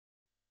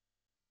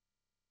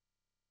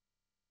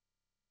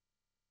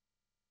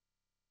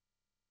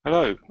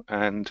Hello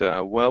and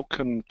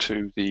welcome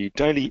to the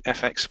Daily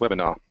FX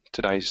webinar.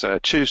 Today's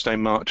Tuesday,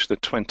 March the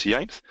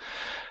 28th,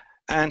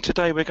 and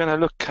today we're going to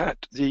look at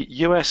the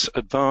US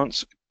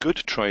Advanced Good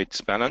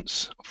Trades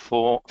Balance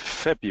for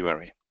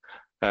February.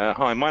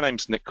 Hi, my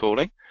name's Nick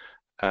Cawley,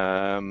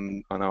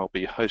 and I'll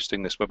be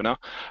hosting this webinar.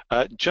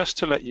 Just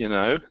to let you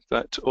know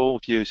that all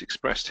views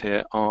expressed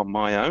here are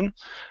my own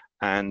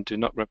and do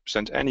not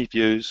represent any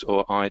views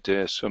or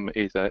ideas from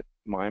either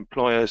my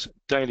employers,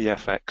 Daily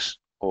FX,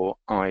 or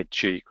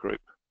IG Group.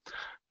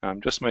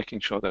 I'm just making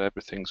sure that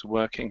everything's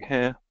working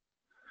here.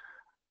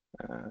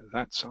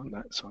 That's on,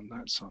 that's on,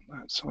 that's on,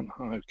 that's on.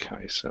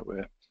 Okay, so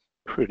we're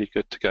pretty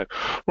good to go.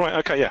 Right,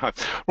 okay, yeah, hi.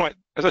 Right,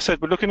 as I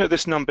said, we're looking at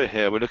this number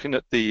here. We're looking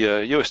at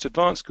the US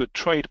Advanced Good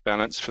Trade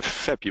Balance for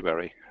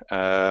February,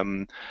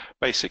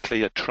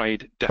 basically a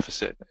trade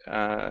deficit.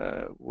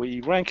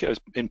 We rank it as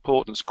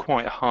importance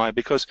quite high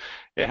because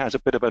it has a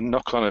bit of a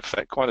knock-on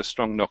effect, quite a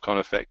strong knock-on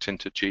effect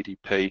into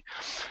GDP.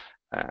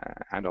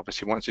 And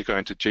obviously, once you go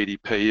into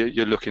GDP,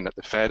 you're looking at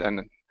the Fed,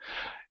 and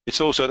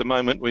it's also at the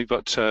moment we've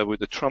got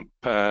with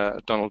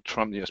the Donald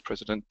Trump, the US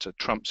President,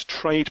 Trump's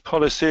trade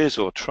policies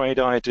or trade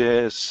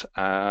ideas.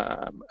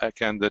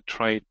 Again, the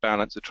trade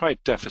balance, the trade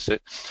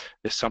deficit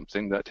is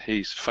something that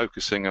he's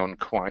focusing on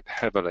quite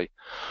heavily.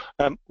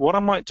 What I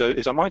might do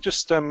is I might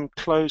just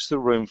close the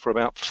room for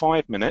about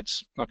 5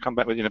 minutes. I'll come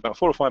back with you in about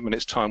 4 or 5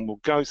 minutes time. We'll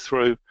go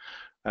through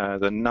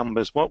the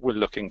numbers, what we're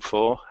looking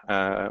for.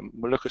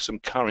 We'll look at some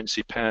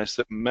currency pairs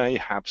that may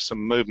have some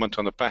movement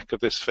on the back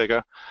of this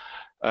figure,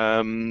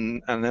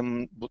 and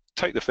then we'll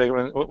take the figure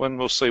and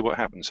we'll see what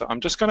happens. So I'm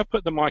just going to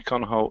put the mic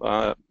on hold,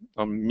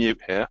 on mute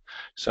here.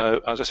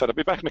 So as I said, I'll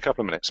be back in a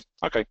couple of minutes.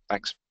 Okay,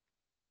 thanks.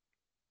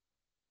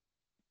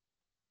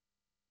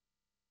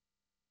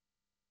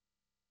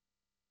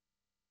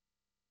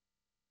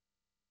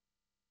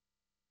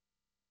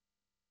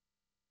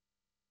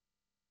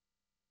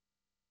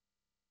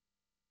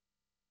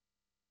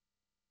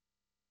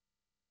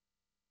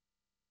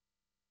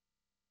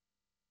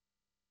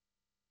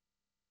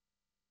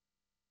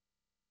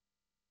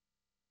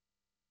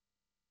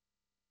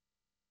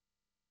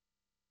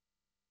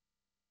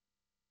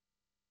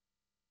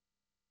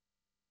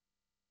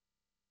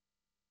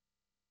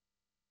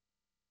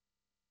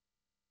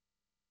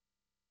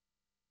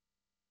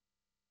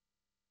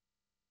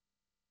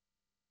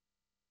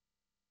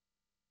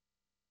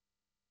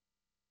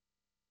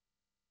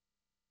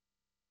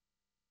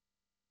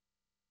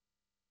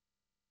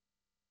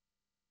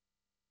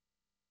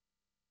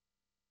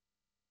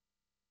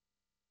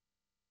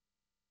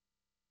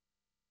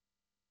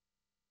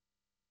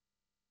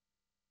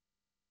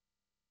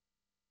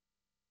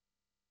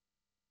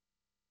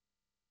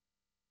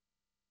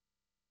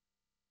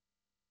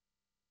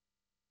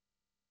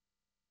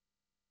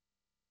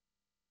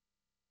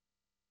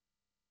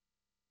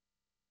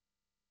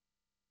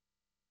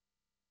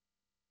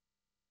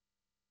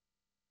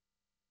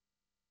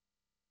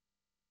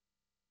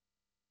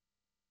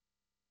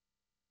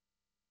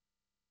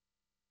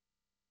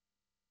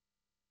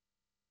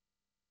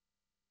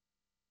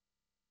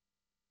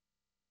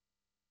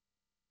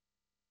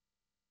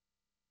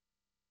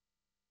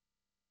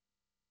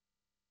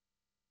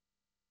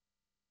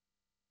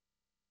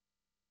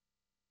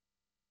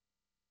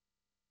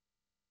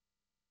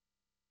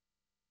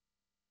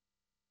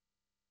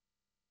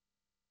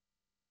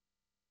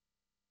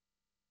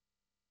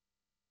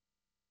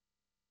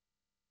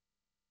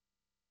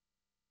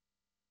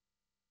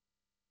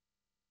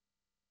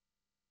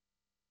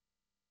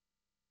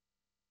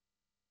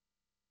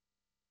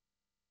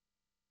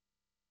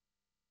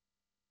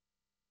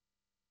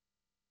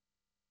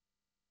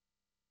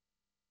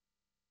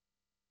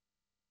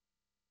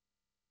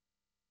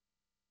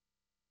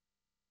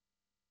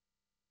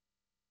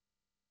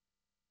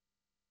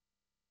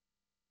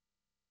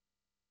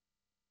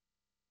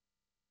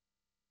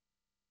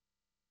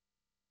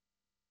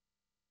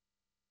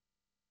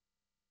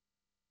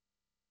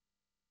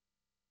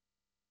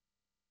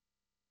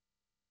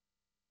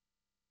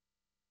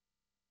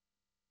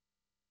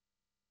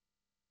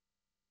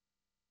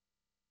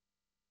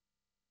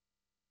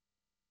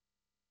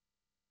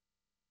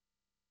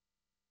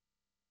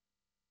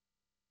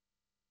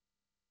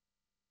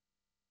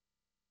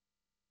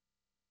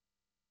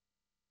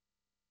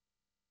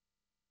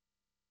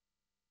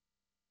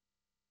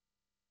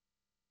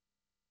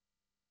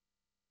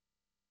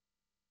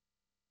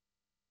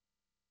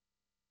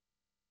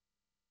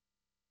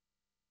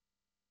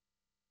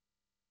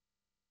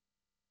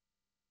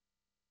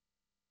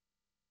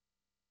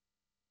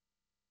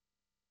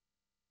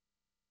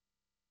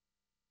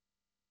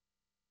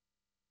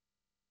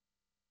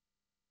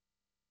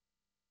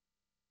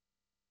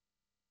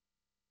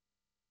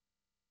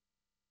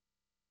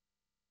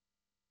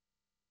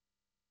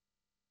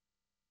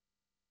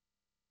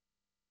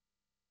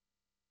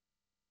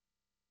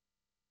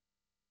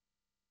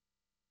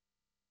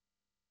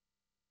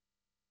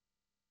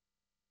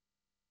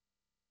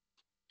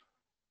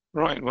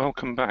 Right,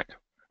 welcome back.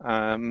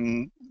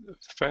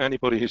 For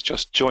anybody who's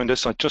just joined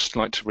us, I'd just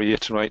like to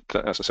reiterate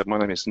that, as I said, my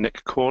name is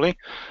Nick Corley.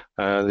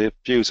 The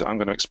views that I'm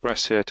going to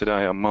express here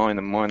today are mine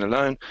and mine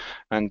alone,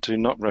 and do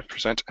not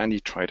represent any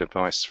trade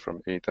advice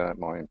from either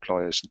my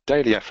employers,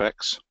 Daily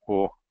FX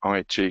or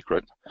IG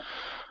Group.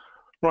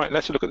 Right,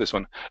 let's look at this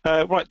one.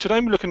 Right, today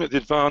we're looking at the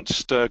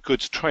advanced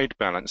goods trade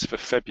balance for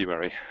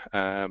February.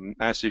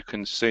 As you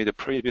can see, the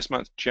previous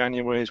month,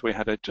 January, we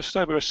had just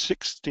over a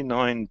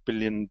 $69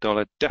 billion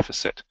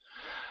deficit.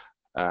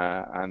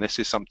 And this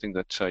is something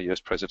that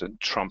US President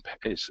Trump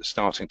is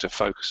starting to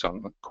focus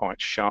on quite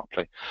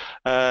sharply.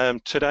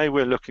 Today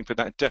we're looking for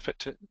that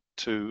deficit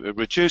to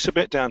reduce a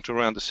bit down to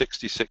around the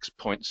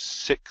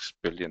 $66.6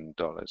 billion.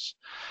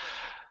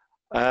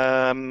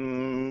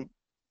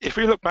 If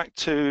we look back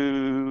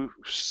to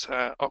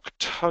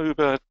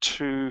October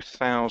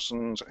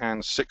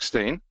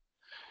 2016,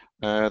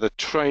 the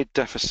trade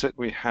deficit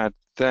we had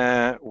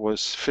there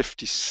was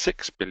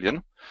 56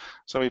 billion.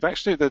 So we've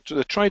actually, the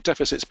trade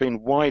deficit's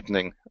been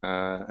widening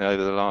over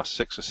the last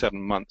 6 or 7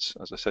 months,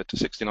 as I said, to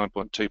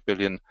 69.2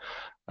 billion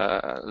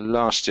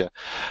last year.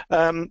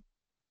 Now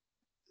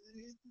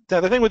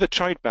the thing with the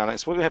trade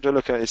balance, what we have to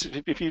look at is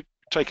if you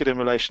take it in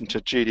relation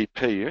to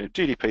GDP.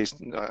 GDP is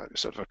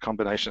sort of a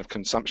combination of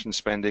consumption,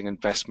 spending,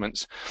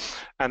 investments,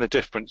 and the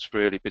difference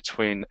really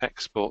between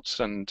exports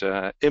and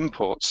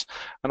imports.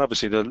 And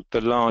obviously,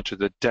 the larger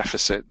the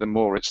deficit, the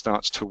more it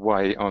starts to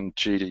weigh on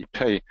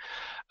GDP.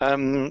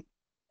 The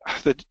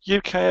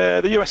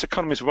US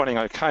economy is running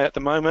okay at the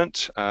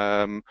moment.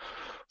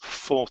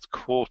 Fourth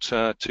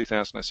quarter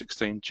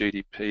 2016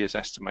 GDP is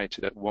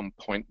estimated at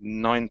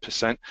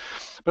 1.9%,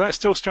 but that's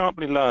still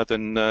sharply lower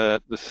than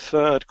the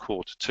third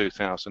quarter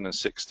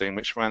 2016,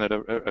 which ran at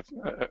a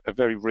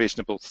very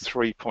reasonable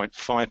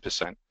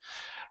 3.5%.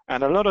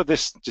 And a lot of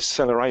this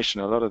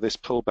deceleration, a lot of this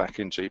pullback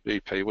in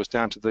GDP was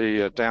down to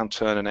the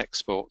downturn in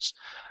exports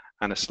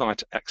and a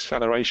slight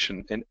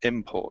acceleration in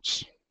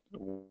imports,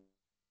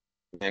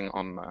 weighing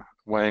on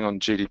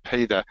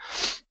GDP there.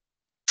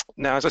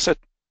 Now, as I said,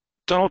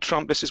 Donald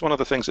Trump, this is one of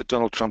the things that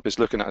Donald Trump is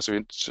looking at, as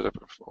we sort of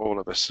all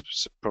of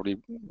us probably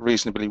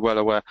reasonably well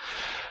aware.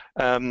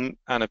 And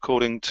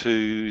according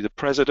to the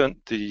president,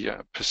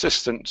 the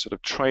persistent sort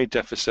of trade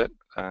deficit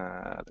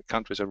that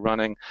countries are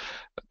running,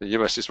 that the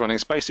US is running,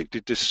 is basically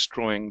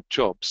destroying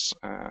jobs.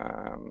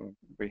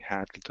 We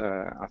had,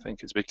 I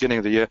think it's the beginning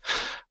of the year,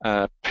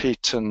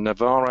 Peter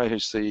Navarro,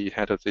 who's the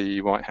head of the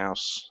White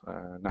House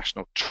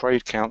National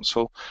Trade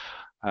Council,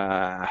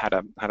 had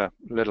a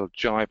little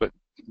jibe at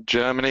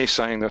Germany,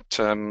 saying that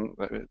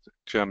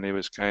Germany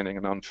was gaining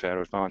an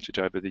unfair advantage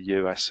over the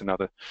US and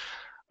other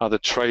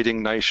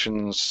trading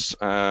nations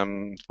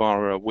via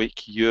a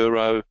weak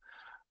euro.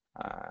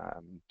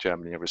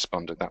 Germany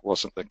responded that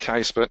wasn't the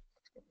case, but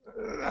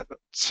I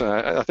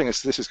think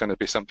this is going to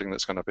be something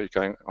that's going to be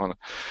going on.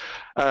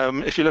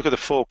 If you look at the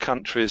 4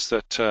 countries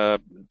that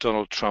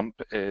Donald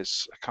Trump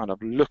is kind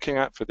of looking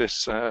at for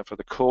this, for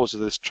the cause of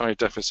this trade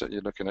deficit,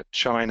 you're looking at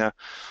China,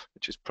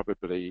 which is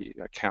probably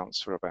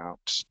accounts for about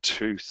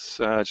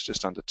 2/3,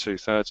 just under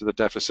 2/3 of the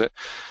deficit.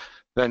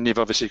 Then you've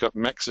obviously got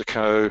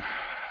Mexico,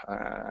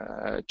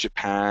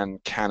 Japan,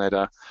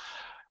 Canada,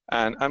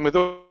 and with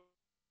all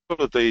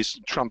of these,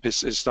 Trump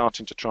is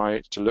starting to try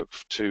to look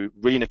to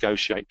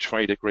renegotiate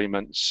trade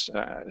agreements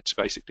to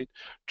basically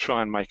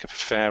try and make a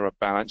fairer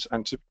balance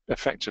and to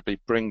effectively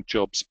bring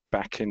jobs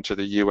back into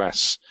the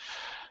US.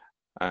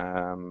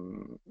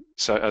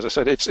 So, as I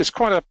said, it's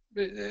quite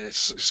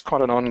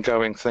an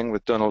ongoing thing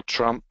with Donald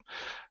Trump,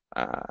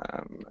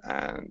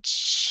 and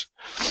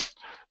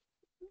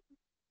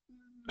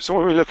so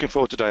what are we looking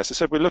for today? As I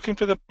said, we're looking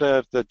for the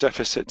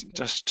deficit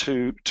just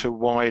to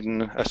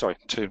widen,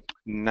 to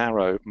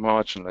narrow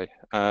marginally.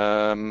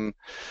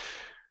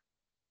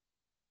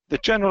 The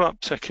general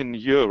uptick in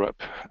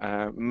Europe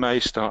may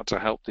start to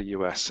help the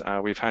US.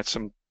 We've had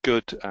some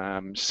good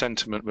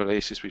sentiment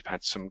releases. We've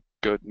had some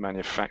good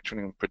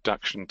manufacturing and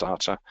production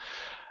data.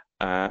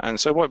 And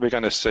so what we're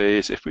going to see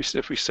is if we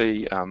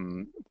see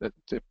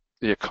the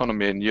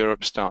economy in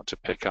Europe start to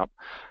pick up,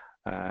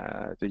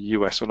 the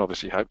US will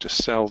obviously hope to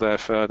sell there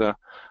further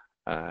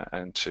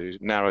and to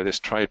narrow this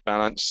trade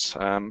balance.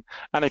 And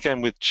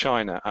again with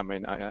China, I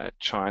mean,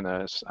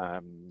 China's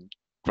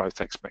growth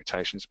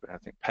expectations, I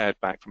think, pared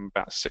back from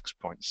about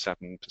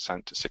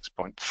 6.7% to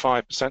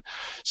 6.5%,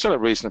 still a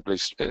reasonably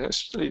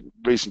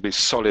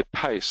solid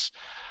pace.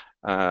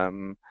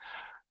 And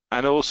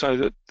also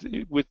that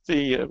with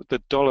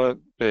the dollar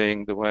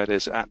being the way it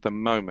is at the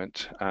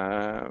moment,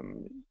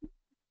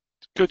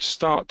 could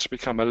start to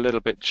become a little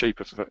bit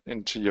cheaper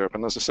into Europe.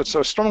 And as I said,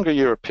 so a stronger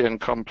European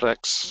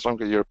complex,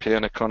 stronger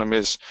European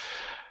economies,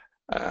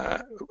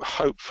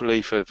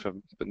 hopefully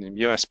from the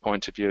US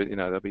point of view,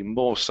 there'll be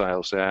more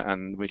sales there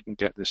and we can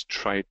get this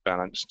trade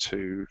balance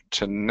to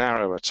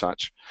narrow a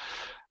touch.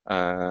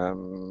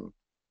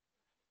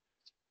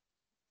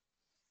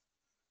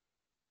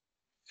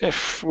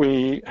 if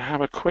we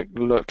have a quick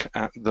look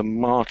at the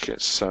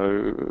market,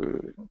 so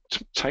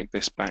to take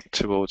this back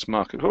towards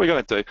market, what we're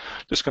going to do,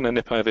 just going to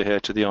nip over here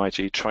to the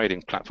IG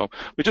trading platform.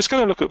 We're just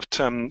going to look at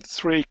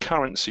three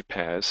currency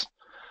pairs.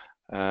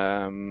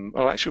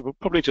 Well, actually, we'll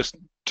probably just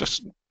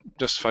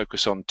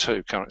focus on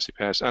two currency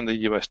pairs and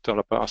the US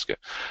dollar basket.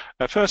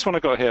 First one I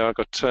got here, I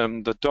got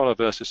the dollar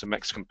versus the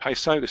Mexican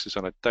peso. This is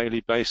on a daily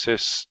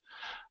basis.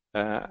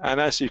 And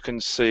as you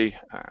can see,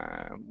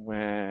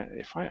 where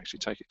if I actually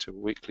take it to a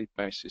weekly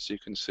basis, you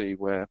can see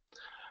where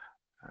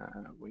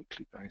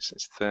weekly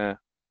basis there.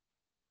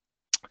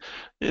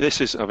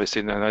 This is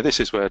obviously this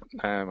is where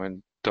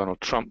when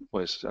Donald Trump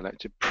was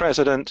elected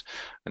president,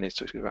 and it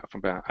took about from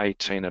about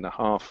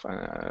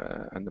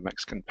 18.5, and the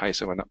Mexican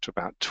peso went up to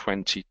about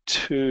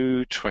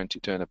 22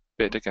 and a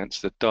bit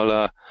against the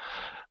dollar.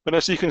 But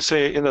as you can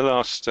see, in the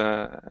last,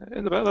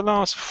 in about the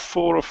last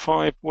 4 or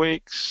 5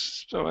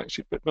 weeks, so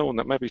actually a bit more than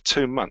that, maybe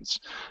 2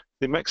 months,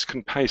 the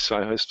Mexican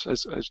peso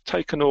has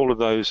taken all of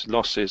those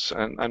losses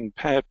and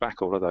pared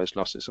back all of those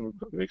losses, and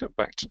we got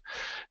back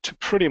to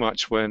pretty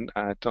much when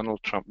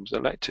Donald Trump was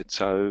elected.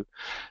 So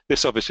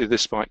this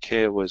spike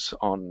here was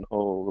on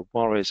all the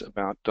worries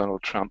about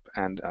Donald Trump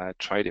and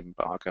trade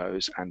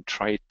embargoes and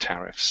trade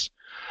tariffs.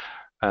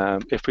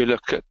 If we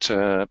look at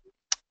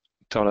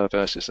dollar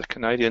versus the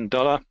Canadian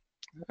dollar.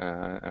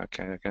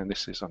 Okay, again,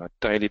 this is on a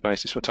daily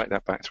basis. We'll take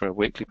that back through a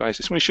weekly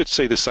basis. We should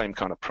see the same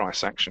kind of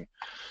price action.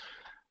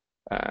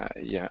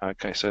 Yeah,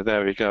 okay, so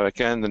there we go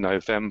again, the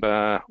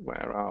November,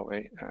 where are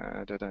we?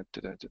 No,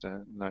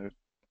 I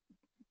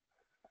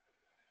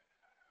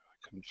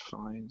can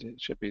find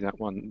it. Should be that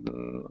one.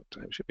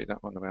 It should be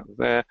that one about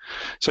there.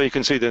 So you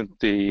can see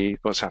the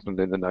what's happened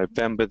in the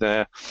November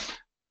there.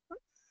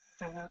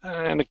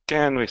 And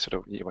again, we sort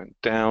of went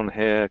down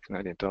here.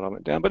 Canadian dollar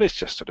went down, but it's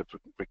just sort of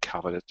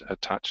recovered a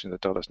touch, and the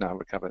dollar's now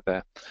recovered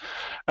there.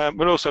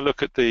 We'll also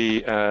look at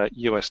the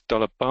US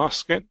dollar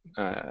basket,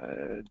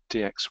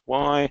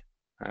 DXY.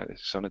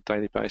 This is on a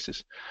daily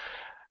basis.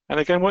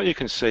 And again, what you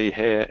can see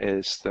here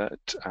is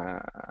that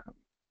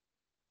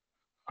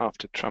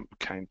after Trump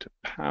came to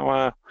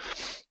power,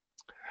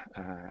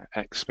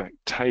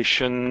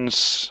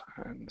 expectations,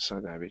 and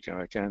so there we go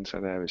again. So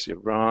there is your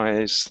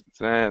rise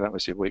there. That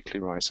was your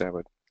weekly rise there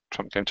when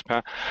Trump came to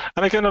power.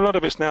 And again, a lot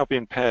of it's now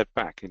being pared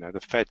back. You know, the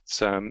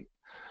Fed's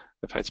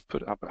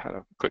put up had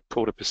a quick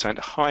 0.25%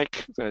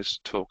 hike. There's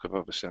talk of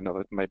obviously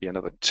maybe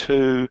another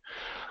 2.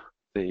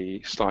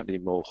 The slightly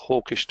more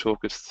hawkish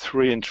talk of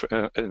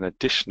an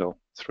additional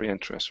 3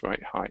 interest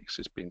rate hikes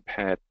has been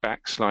pared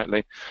back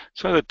slightly.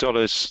 So the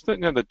dollar's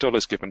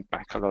given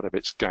back a lot of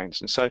its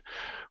gains, and so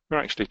we're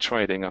actually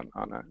trading on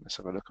let's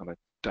have a look on a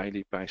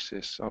daily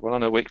basis. Well,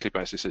 on a weekly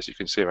basis, as you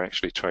can see, we're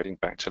actually trading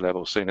back to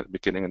levels seen at the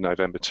beginning of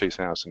November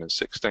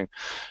 2016.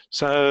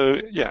 So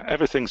yeah,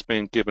 everything's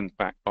being given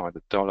back by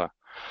the dollar.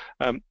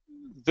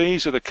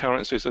 These are the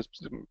currencies, the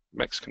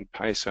Mexican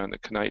peso and the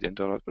Canadian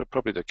dollar, are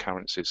probably the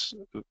currencies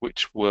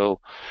which will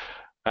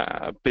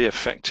be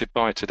affected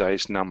by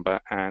today's number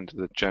and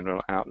the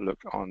general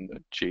outlook on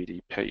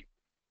GDP.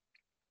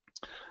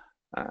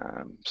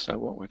 So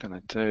what we're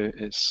going to do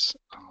is,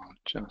 I'll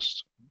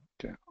just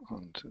get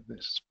onto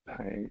this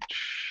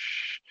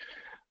page.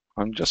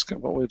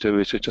 What we'll do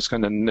is we're just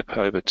going to nip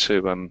over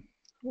to,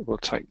 we'll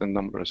take the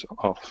numbers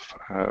off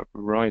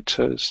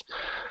writers.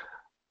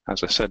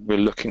 As I said, we're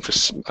looking for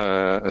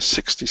a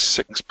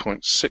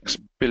 66.6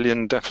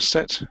 billion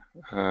deficit,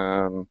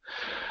 a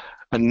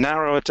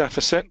narrower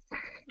deficit,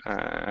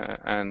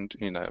 and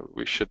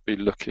we should be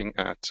looking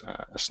at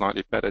a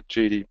slightly better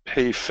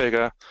GDP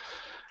figure,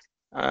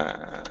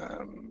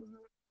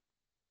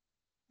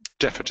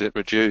 deficit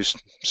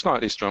reduced,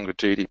 slightly stronger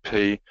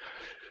GDP,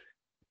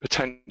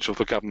 potential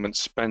for government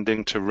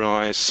spending to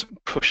rise,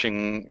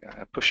 pushing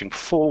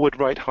forward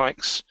rate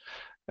hikes,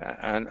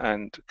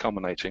 and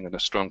culminating in a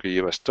stronger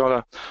US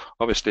dollar.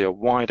 Obviously, a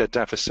wider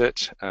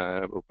deficit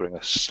will bring a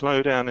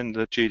slowdown in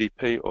the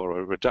GDP or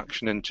a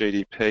reduction in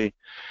GDP.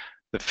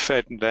 The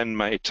Fed then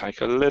may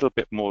take a little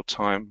bit more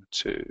time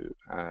to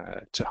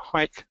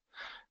hike,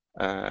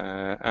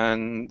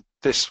 and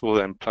this will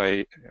then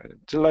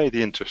delay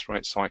the interest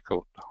rate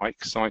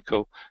hike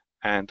cycle,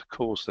 and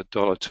cause the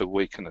dollar to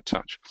weaken a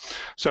touch.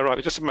 So right,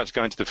 we're just about to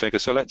go into the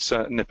figures. So let's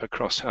nip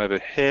across over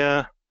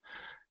here.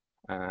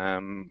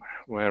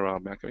 Where are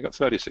we? Okay, we've got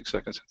 36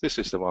 seconds. This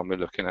is the one we're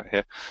looking at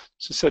here.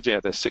 So said, yeah,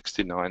 there's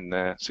 69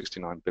 there,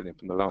 69 billion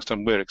from the last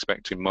time. We're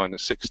expecting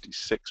minus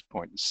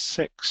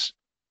 66.6.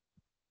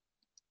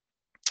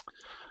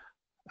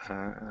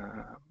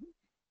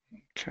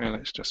 Okay,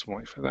 let's just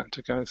wait for that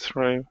to go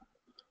through.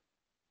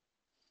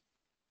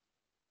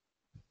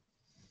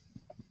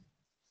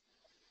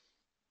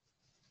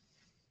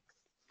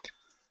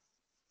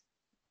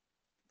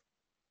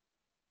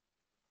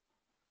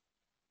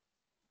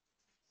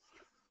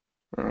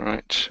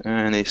 Right,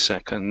 any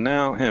second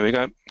now. Here we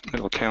go.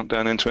 Little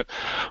countdown into it.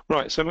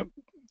 Right, so we're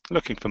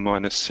looking for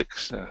minus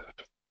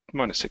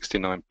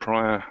 69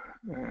 prior.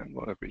 And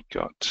what have we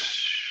got?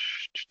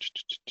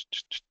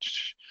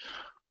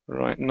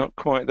 Right, not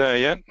quite there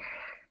yet.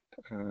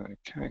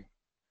 Okay.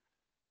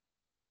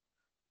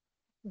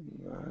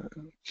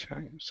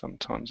 Okay,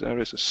 sometimes there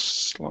is a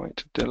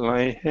slight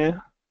delay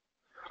here.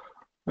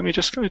 Let me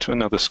just go to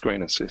another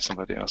screen and see if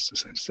somebody else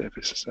is, see if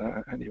this is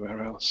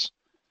anywhere else.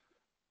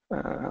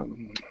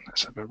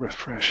 Let's have a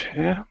refresh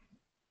here.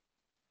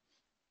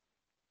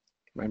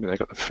 Maybe they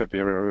got the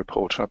February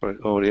report up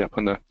already up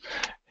on the.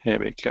 Here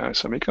we go.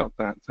 So we got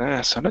that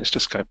there. So let's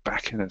just go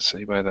back in and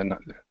see where they're not.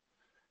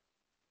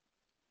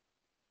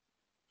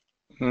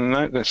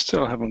 No, they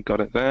still haven't got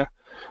it there.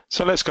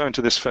 So let's go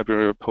into this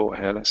February report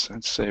here. Let's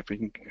see if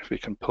we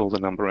can pull the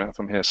number out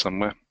from here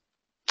somewhere.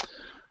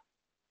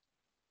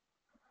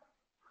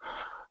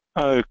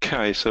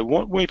 Okay, so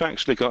what we've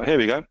actually got, here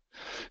we go.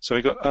 So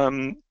we've got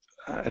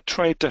a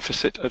trade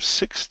deficit of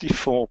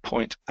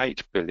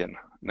 64.8 billion.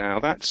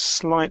 Now that's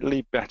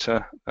slightly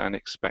better than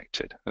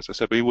expected. As I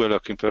said, we were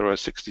looking for a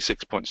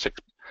 66.6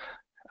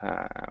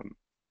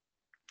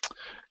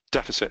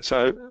 deficit.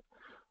 So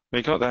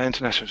we got that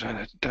international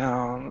trade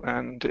down,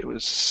 and it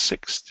was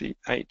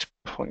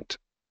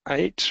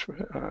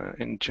 68.8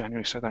 in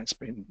January. So that's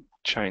been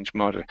changed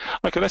marginally.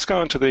 Okay, let's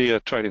go on to the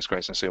trading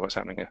screens and see what's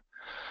happening here.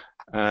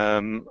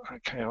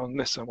 Okay, on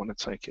this I want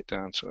to take it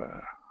down to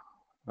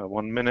a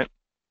 1 minute.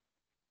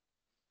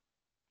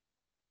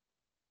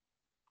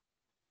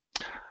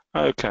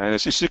 Okay,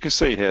 as you can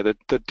see here,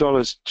 the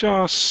dollar's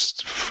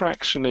just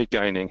fractionally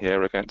gaining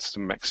here against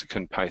the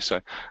Mexican peso.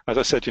 As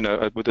I said, you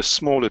know, with a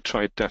smaller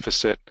trade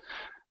deficit,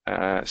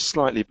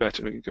 slightly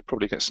better, we could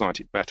probably get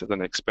slightly better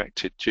than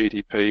expected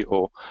GDP,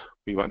 or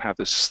we won't have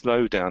the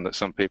slowdown that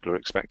some people are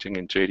expecting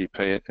in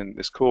GDP in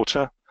this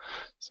quarter.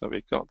 So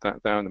we've got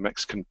that there in the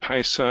Mexican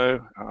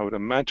peso. I would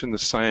imagine the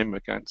same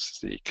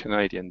against the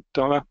Canadian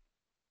dollar.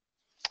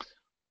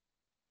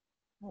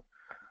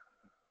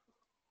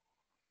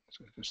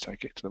 So just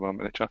take it to the 1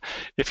 minute chart.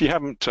 If you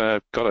haven't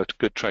got a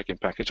good trading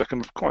package, I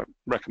can quite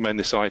recommend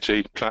this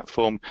IG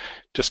platform.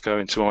 Just go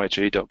into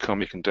IG.com.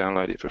 You can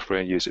download it for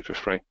free and use it for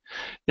free.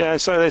 Yeah,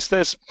 so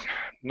there's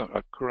not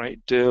a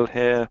great deal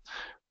here.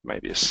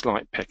 Maybe a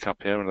slight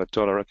pickup here on the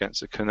dollar against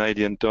the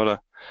Canadian dollar.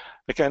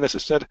 Again, as I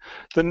said,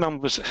 the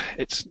numbers,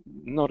 it's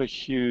not a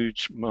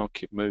huge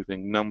market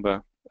moving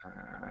number,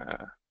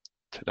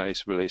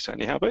 today's release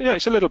anyhow, but yeah,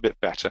 it's a little bit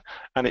better,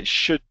 and it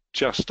should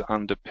just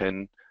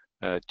underpin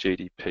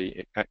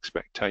GDP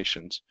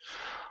expectations.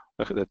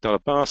 Look at the dollar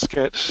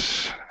basket.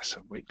 That's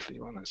a weekly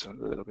one. That's a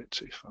little bit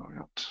too far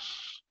out.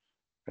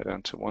 Go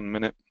down to 1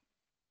 minute.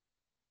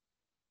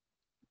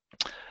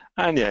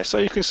 And yeah, so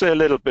you can see a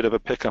little bit of a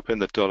pickup in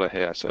the dollar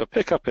here. So a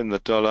pickup in the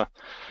dollar,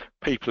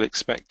 people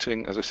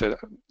expecting, as I said,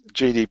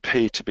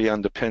 GDP to be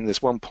underpinned. There's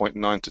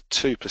 1.9 to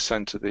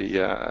 2% of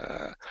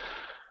the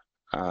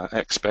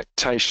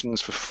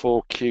expectations for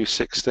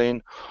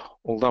 4Q16,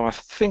 although I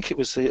think it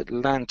was the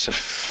Atlanta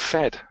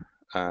Fed.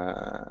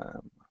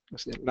 The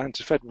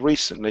Atlanta Fed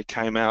recently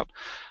came out,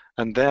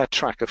 and their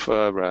tracker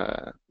for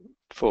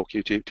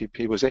 4Q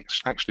GDP was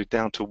actually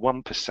down to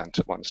 1%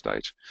 at one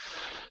stage.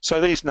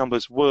 So these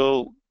numbers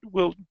will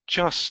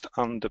just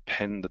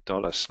underpin the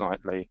dollar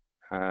slightly,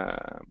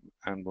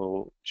 and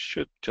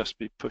should just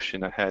be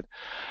pushing ahead.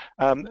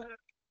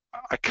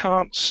 I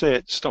can't see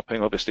it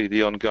stopping, obviously,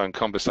 the ongoing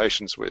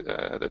conversations with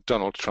that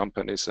Donald Trump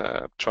and his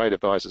trade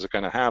advisors are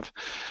going to have.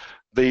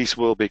 These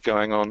will be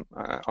going on,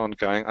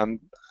 ongoing,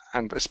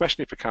 and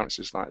especially for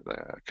currencies like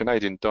the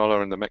Canadian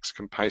dollar and the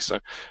Mexican peso,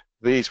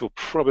 these will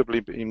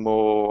probably be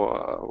more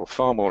or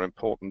far more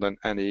important than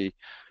any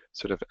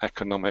sort of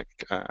economic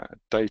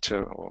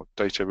data or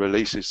data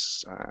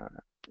releases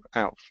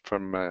out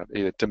from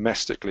either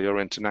domestically or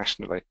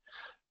internationally.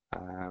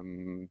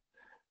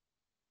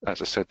 As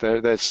I said,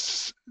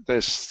 there's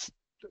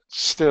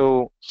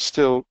still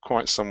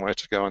quite some way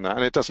to go on that,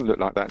 and it doesn't look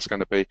like that's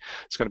going to be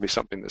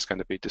something that's going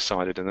to be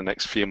decided in the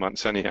next few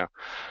months anyhow.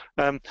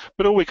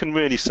 But all we can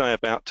really say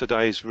about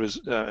today's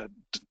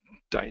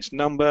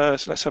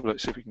numbers, let's have a look,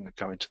 see if we can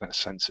go into that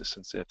census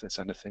and see if there's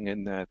anything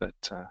in there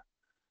that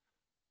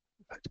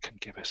can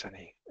give us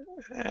any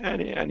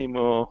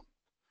more.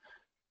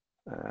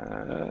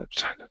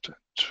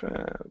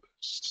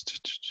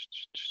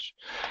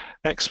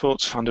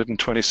 Exports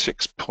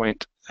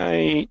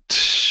 126.8,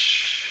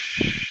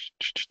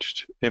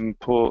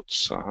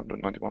 imports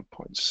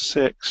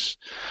 191.6.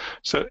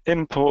 So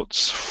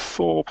imports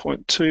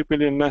 4.2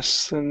 billion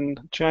less than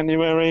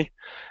January.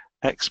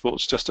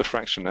 Exports just a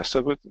fraction less.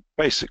 So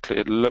basically,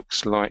 it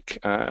looks like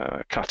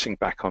cutting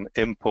back on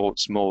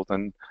imports more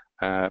than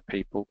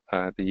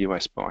the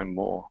US buying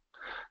more.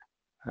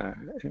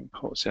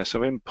 Imports, yeah,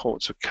 so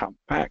imports are cut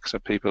back, so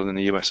people in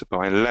the US are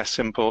buying less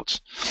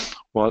imports,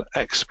 while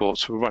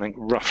exports were running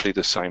roughly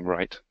the same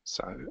rate.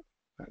 So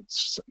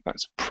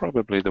that's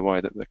probably the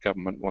way that the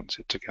government wants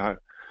it to go.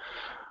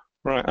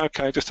 Right,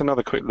 okay, just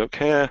another quick look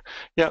here.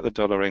 Yeah, the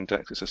dollar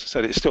index, as I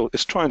said,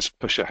 it's trying to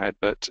push ahead,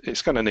 but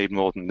it's going to need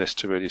more than this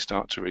to really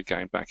start to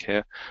regain back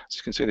here. As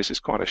you can see, this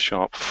is quite a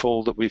sharp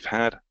fall that we've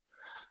had.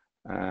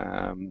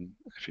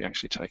 If you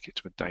actually take it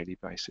to a daily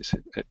basis,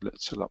 it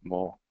looks a lot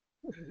more.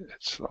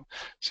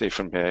 See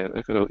from here,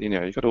 look at all,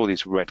 you've got all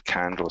these red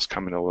candles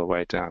coming all the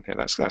way down here.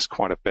 That's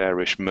quite a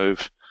bearish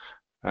move.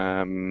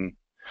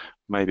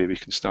 maybe we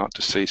can start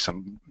to see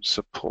some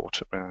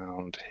support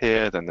around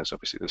here. Then there's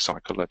obviously the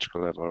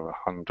psychological level of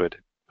 100.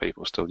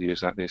 People still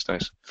use that these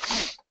days.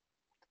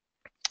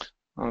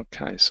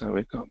 Okay, so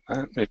we've got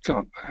that, we've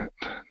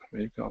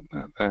got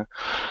that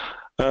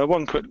there.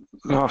 One quick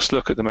last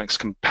look at the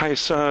Mexican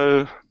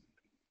peso.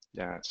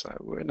 Yeah, so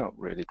we're not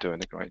really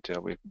doing a great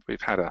deal.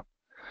 We've had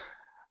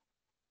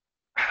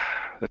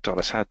the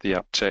dollar's had the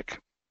uptick,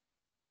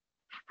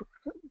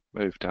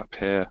 moved up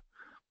here,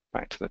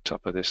 back to the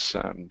top of this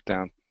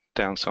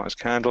downsized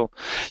candle.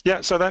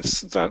 Yeah, so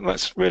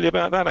that's really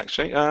about that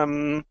actually.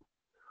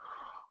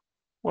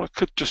 What I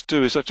could just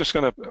do is I'm just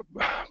going to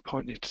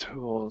point you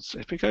towards,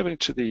 if we go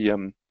into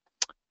the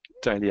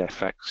Daily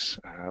FX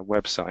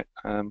website,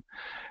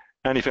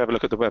 and if you have a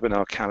look at the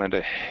webinar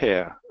calendar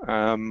here,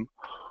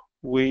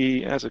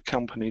 we as a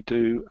company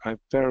do a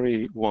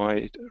very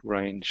wide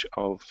range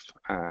of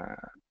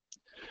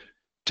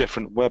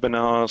different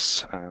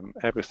webinars,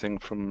 everything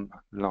from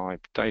live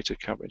data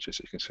coverage, as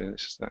you can see,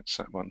 that's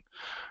that one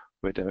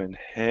we're doing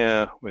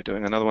here. We're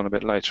doing another one a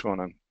bit later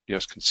on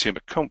US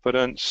consumer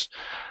confidence.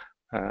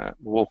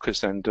 Walker's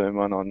then doing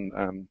one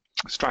on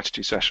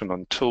strategy session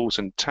on tools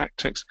and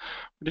tactics.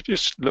 But if you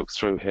just look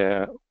through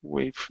here,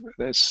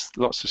 there's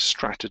lots of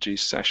strategy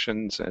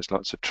sessions, there's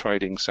lots of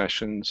trading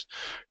sessions,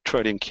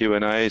 trading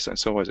Q&As,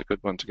 that's always a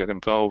good one to get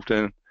involved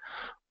in.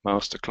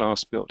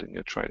 Masterclass, building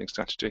your trading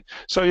strategy.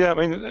 So yeah, I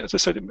mean, as I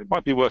said, it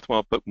might be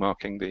worthwhile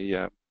bookmarking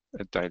the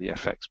Daily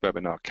FX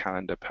webinar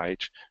calendar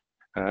page.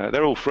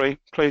 They're all free.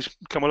 Please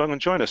come along and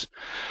join us.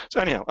 So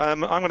anyhow, I'm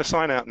going to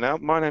sign out now.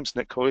 My name's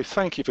Nick Corley.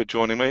 Thank you for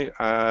joining me.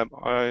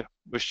 I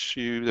wish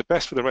you the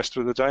best for the rest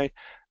of the day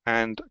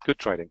and good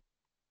trading.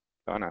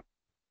 Bye now.